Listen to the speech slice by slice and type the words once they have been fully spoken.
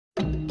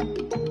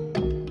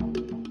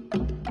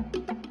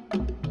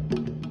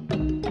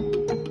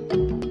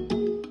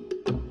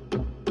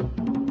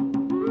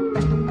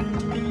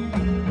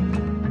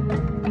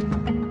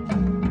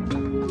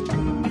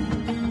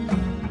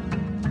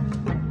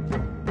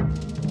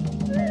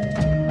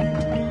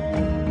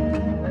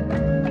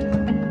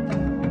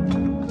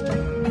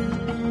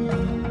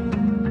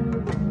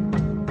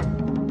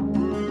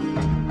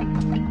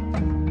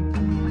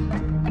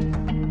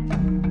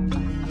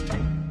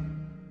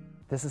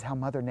This is how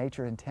Mother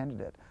Nature intended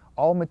it.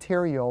 All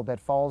material that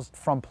falls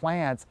from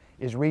plants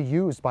is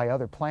reused by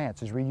other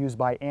plants, is reused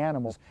by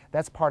animals.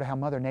 That's part of how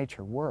Mother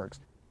Nature works.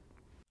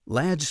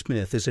 Ladd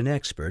Smith is an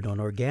expert on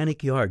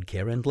organic yard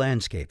care and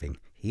landscaping.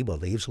 He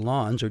believes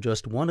lawns are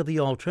just one of the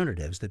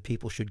alternatives that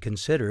people should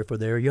consider for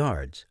their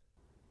yards.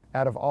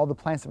 Out of all the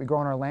plants that we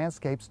grow in our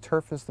landscapes,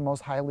 turf is the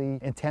most highly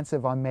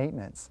intensive on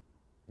maintenance.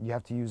 You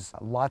have to use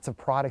lots of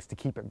products to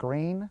keep it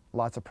green,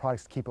 lots of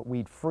products to keep it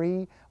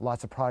weed-free,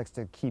 lots of products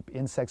to keep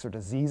insects or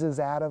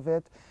diseases out of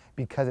it,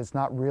 because it's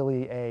not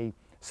really a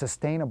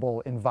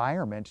sustainable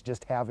environment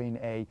just having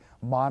a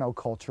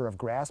monoculture of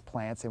grass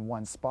plants in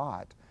one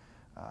spot.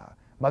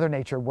 Mother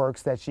Nature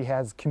works that she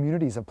has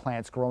communities of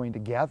plants growing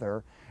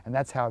together, and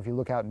that's how, if you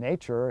look out in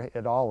nature,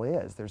 it all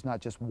is. There's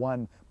not just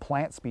one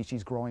plant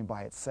species growing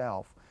by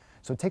itself.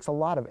 So it takes a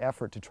lot of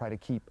effort to try to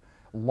keep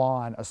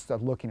lawn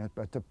looking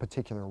a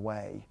particular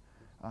way.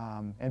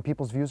 And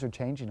people's views are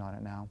changing on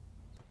it now.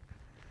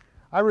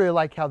 I really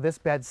like how this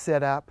bed's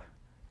set up.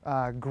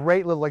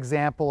 Great little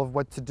example of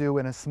what to do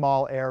in a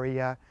small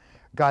area.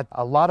 Got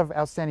a lot of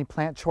outstanding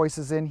plant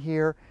choices in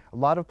here. A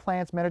lot of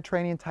plants,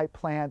 Mediterranean type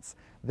plants,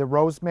 the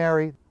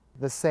rosemary,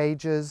 the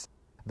sages,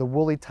 the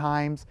woolly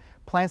thymes,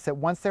 plants that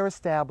once they're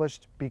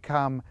established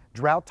become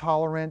drought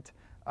tolerant,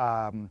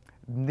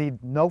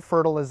 need no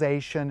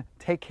fertilization,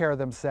 take care of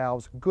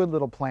themselves, good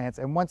little plants.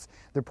 And once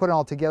they're put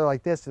all together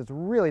like this, it's a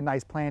really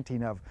nice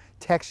planting of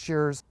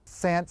textures,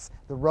 scents,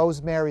 the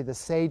rosemary, the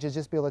sages,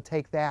 just be able to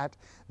take that.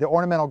 The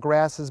ornamental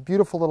grasses,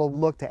 beautiful little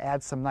look to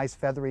add some nice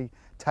feathery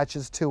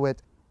touches to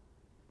it.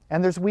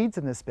 And there's weeds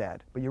in this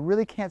bed, but you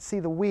really can't see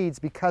the weeds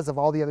because of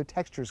all the other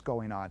textures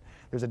going on.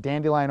 There's a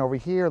dandelion over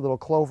here, a little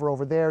clover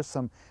over there,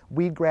 some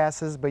weed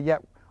grasses, but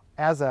yet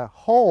as a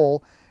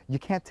whole, you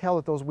can't tell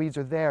that those weeds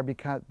are there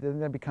because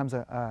then it becomes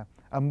a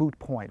moot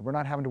point. We're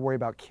not having to worry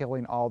about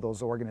killing all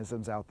those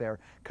organisms out there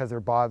because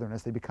they're bothering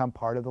us. They become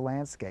part of the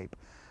landscape.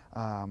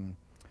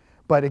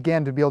 But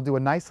again, to be able to do a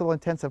nice little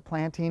intensive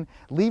planting,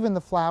 leaving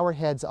the flower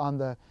heads on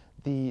the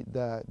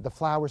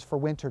flowers for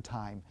winter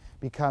time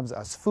becomes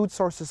food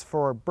sources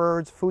for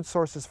birds, food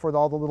sources for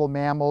all the little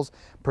mammals,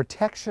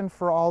 protection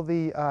for all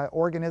the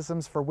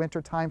organisms for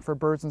winter time for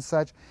birds and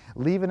such.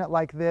 Leaving it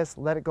like this,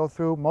 let it go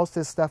through. Most of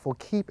this stuff will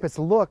keep its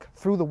look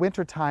through the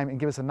winter time and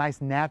give us a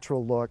nice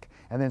natural look,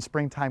 and then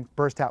springtime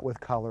burst out with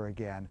color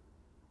again.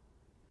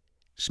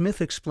 Smith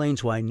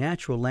explains why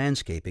natural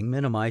landscaping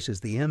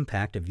minimizes the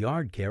impact of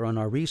yard care on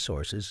our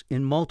resources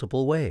in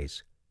multiple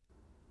ways.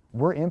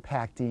 We're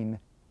impacting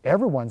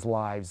everyone's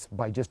lives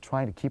by just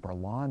trying to keep our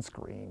lawns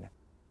green.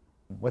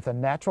 With a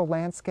natural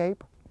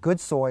landscape, good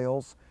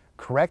soils,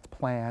 correct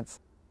plants,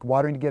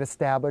 watering to get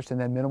established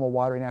and then minimal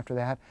watering after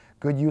that,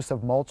 good use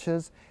of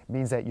mulches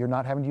means that you're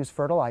not having to use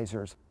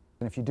fertilizers.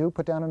 And if you do,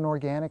 put down an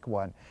organic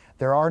one.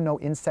 There are no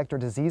insect or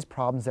disease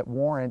problems that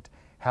warrant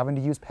having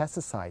to use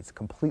pesticides.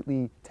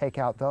 Completely take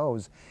out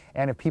those.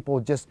 And if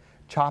people just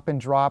chop and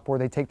drop, or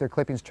they take their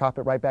clippings, chop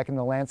it right back into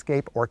the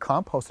landscape, or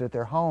compost it at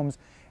their homes,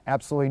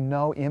 absolutely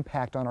no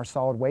impact on our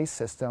solid waste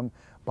system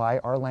by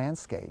our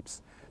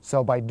landscapes.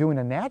 So by doing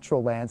a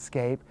natural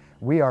landscape,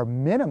 we are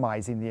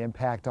minimizing the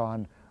impact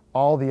on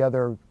all the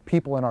other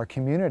people in our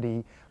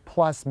community,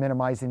 plus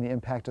minimizing the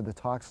impact of the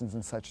toxins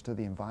and such to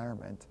the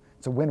environment.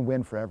 It's a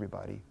win-win for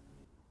everybody.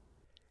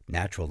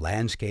 Natural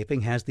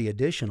landscaping has the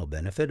additional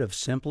benefit of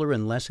simpler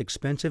and less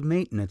expensive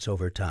maintenance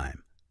over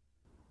time.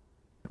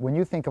 When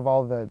you think of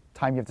all the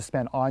time you have to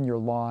spend on your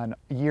lawn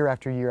year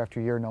after year after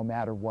year, no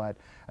matter what,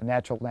 a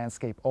natural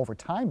landscape over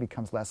time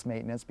becomes less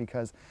maintenance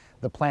because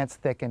the plants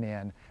thicken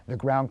in, the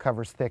ground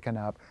covers thicken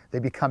up, they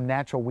become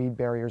natural weed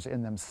barriers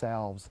in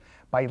themselves.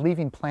 By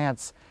leaving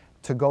plants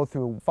to go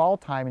through fall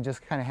time and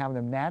just kind of having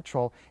them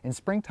natural, in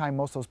springtime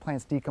most of those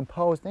plants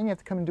decompose, then you have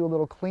to come and do a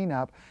little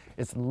cleanup.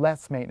 It's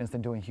less maintenance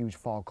than doing huge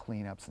fall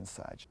cleanups and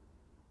such.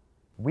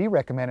 We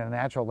recommend in a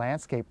natural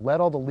landscape, let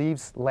all the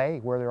leaves lay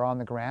where they're on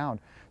the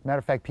ground. Matter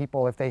of fact,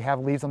 people, if they have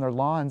leaves on their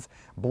lawns,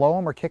 blow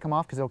them or kick them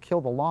off because they'll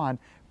kill the lawn.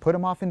 Put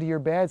them off into your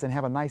beds and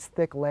have a nice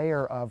thick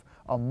layer of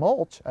a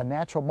mulch, a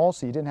natural mulch,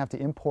 so you didn't have to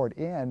import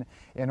in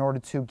order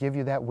to give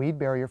you that weed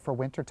barrier for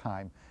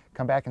wintertime.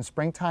 Come back in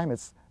springtime,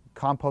 it's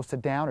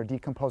composted down or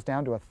decomposed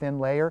down to a thin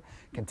layer.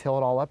 You can till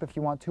it all up if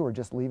you want to, or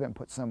just leave it and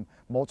put some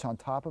mulch on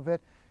top of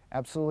it.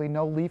 Absolutely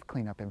no leaf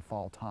cleanup in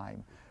fall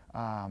time.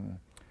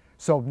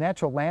 So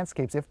natural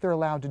landscapes, if they're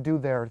allowed to do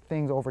their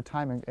things over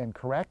time and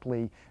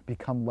correctly,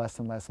 become less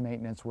and less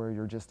maintenance where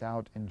you're just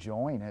out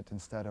enjoying it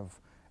instead of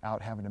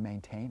out having to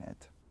maintain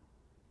it.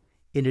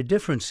 In a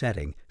different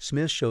setting,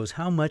 Smith shows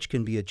how much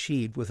can be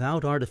achieved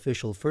without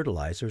artificial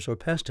fertilizers or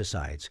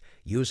pesticides,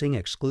 using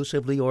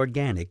exclusively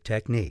organic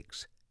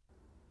techniques.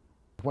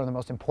 One of the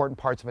most important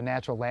parts of a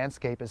natural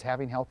landscape is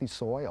having healthy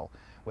soil.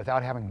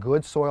 Without having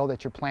good soil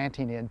that you're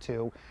planting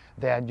into,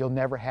 then you'll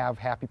never have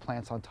happy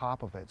plants on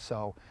top of it.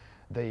 So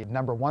the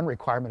number one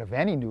requirement of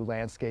any new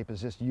landscape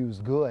is just use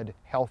good,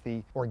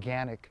 healthy,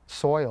 organic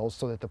soils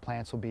so that the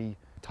plants will be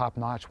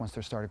top-notch once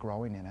they're started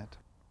growing in it.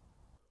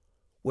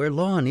 Where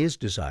lawn is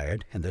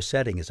desired and the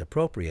setting is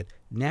appropriate,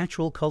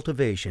 natural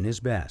cultivation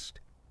is best.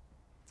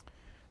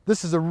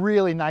 This is a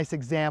really nice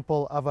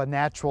example of a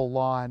natural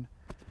lawn.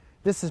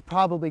 This is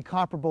probably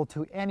comparable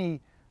to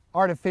any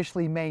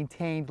artificially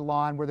maintained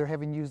lawn where they're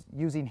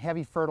using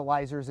heavy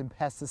fertilizers and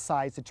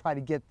pesticides to try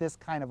to get this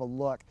kind of a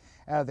look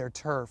out of their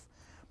turf.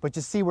 But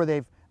you see where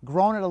they've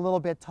grown it a little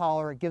bit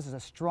taller, it gives us a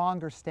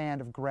stronger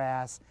stand of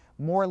grass,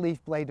 more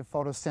leaf blade to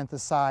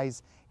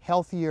photosynthesize,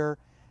 healthier.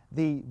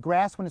 The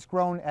grass, when it's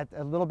grown at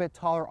a little bit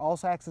taller,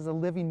 also acts as a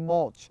living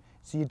mulch,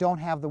 so you don't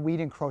have the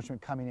weed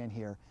encroachment coming in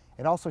here.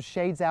 It also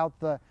shades out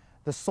the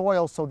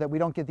soil so that we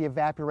don't get the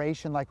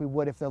evaporation like we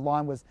would if the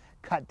lawn was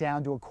cut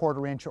down to a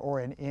 1/4 inch or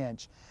an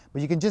inch.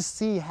 But you can just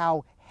see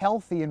how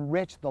healthy and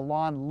rich the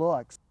lawn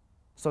looks.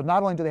 So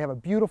not only do they have a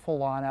beautiful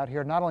lawn out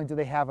here, not only do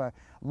they have a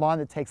lawn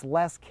that takes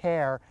less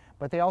care,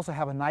 but they also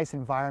have a nice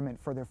environment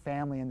for their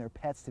family and their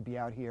pets to be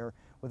out here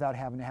without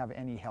having to have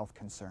any health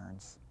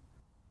concerns.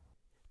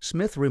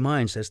 Smith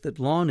reminds us that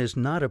lawn is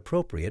not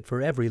appropriate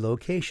for every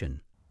location.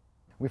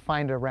 We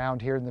find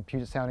around here in the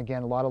Puget Sound,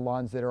 again, a lot of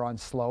lawns that are on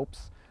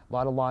slopes, a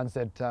lot of lawns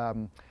that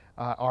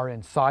are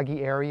in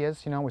soggy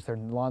areas, which their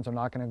lawns are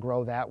not going to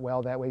grow that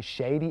well that way.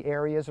 Shady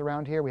areas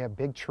around here, we have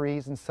big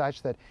trees and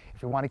such that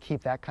if we want to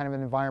keep that kind of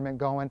an environment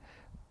going,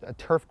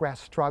 turf grass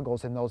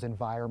struggles in those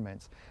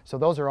environments. So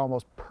those are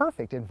almost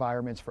perfect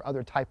environments for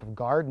other type of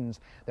gardens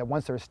that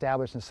once they're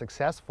established and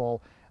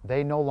successful,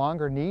 they no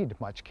longer need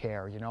much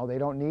care. They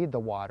don't need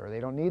the water, they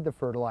don't need the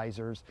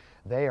fertilizers.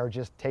 They are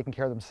just taking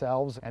care of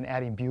themselves and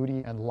adding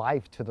beauty and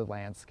life to the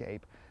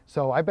landscape.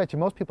 So I bet you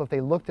most people, if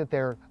they looked at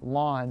their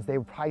lawns, they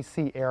would probably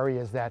see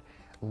areas that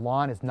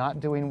lawn is not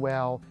doing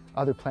well,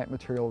 other plant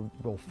material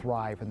will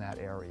thrive in that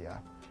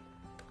area.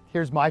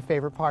 Here's my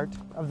favorite part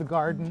of the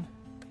garden.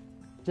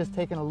 Just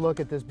taking a look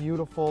at this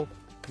beautiful,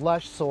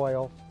 lush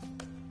soil,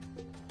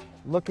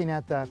 looking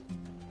at the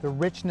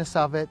richness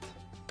of it,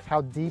 how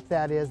deep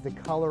that is, the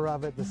color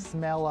of it, the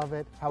smell of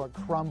it, how it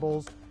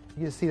crumbles.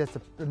 You can see that's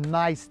a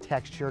nice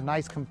texture,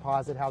 nice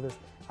composite, how this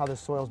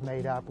soil's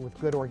made up with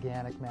good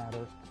organic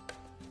matter.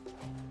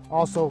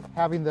 Also,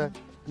 having the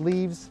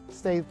leaves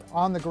stay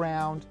on the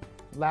ground,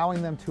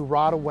 allowing them to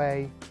rot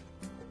away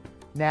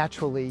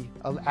naturally,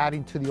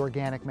 adding to the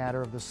organic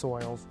matter of the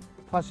soils.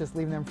 Plus, just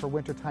leaving them for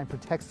wintertime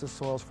protects the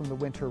soils from the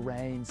winter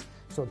rains,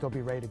 so they'll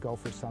be ready to go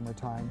for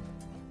summertime.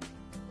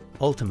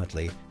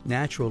 Ultimately,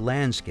 natural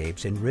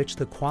landscapes enrich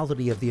the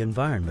quality of the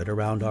environment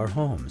around our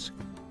homes.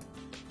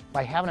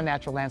 By having a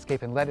natural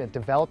landscape and let it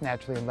develop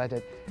naturally and let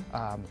it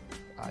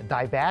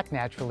die back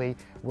naturally,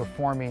 we're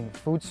forming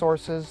food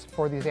sources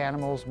for these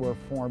animals, we're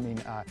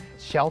forming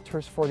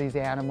shelters for these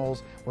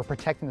animals, we're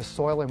protecting the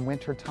soil in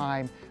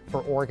wintertime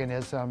for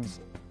organisms.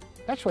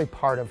 That's really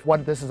part of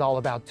what this is all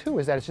about too,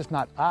 is that it's just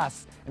not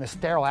us in a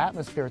sterile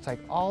atmosphere, it's like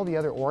all the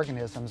other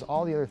organisms,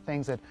 all the other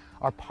things that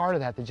are part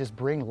of that just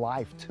bring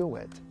life to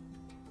it.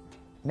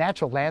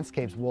 Natural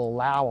landscapes will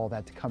allow all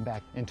that to come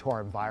back into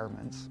our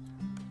environments.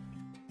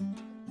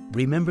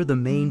 Remember the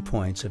main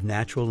points of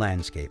natural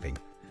landscaping.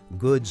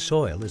 Good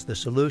soil is the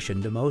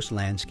solution to most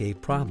landscape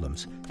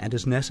problems and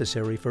is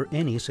necessary for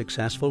any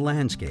successful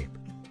landscape.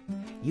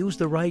 Use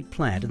the right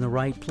plant in the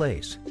right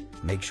place.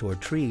 Make sure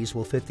trees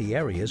will fit the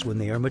areas when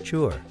they are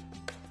mature.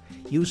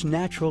 Use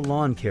natural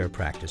lawn care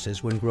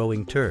practices when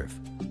growing turf.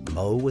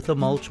 Mow with a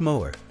mulch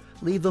mower.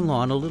 Leave the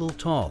lawn a little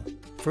tall.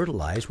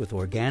 Fertilize with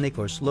organic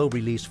or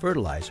slow-release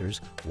fertilizers.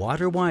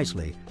 Water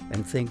wisely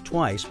and think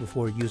twice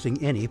before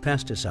using any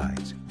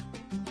pesticides.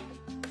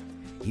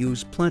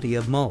 Use plenty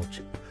of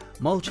mulch.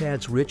 Mulch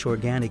adds rich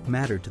organic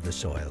matter to the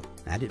soil,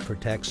 and it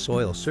protects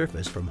soil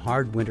surface from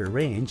hard winter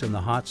rains and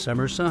the hot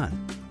summer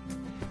sun.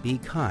 Be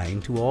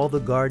kind to all the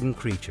garden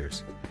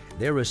creatures.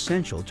 They're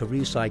essential to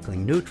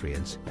recycling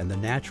nutrients and the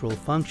natural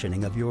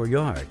functioning of your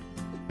yard.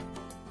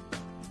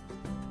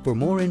 For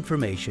more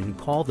information,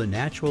 call the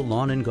Natural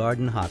Lawn and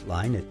Garden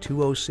Hotline at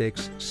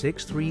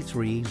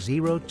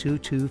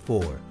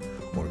 206-633-0224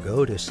 or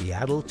go to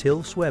Seattle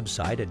Tilth's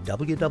website at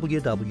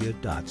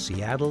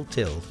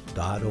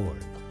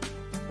www.seattletilth.org.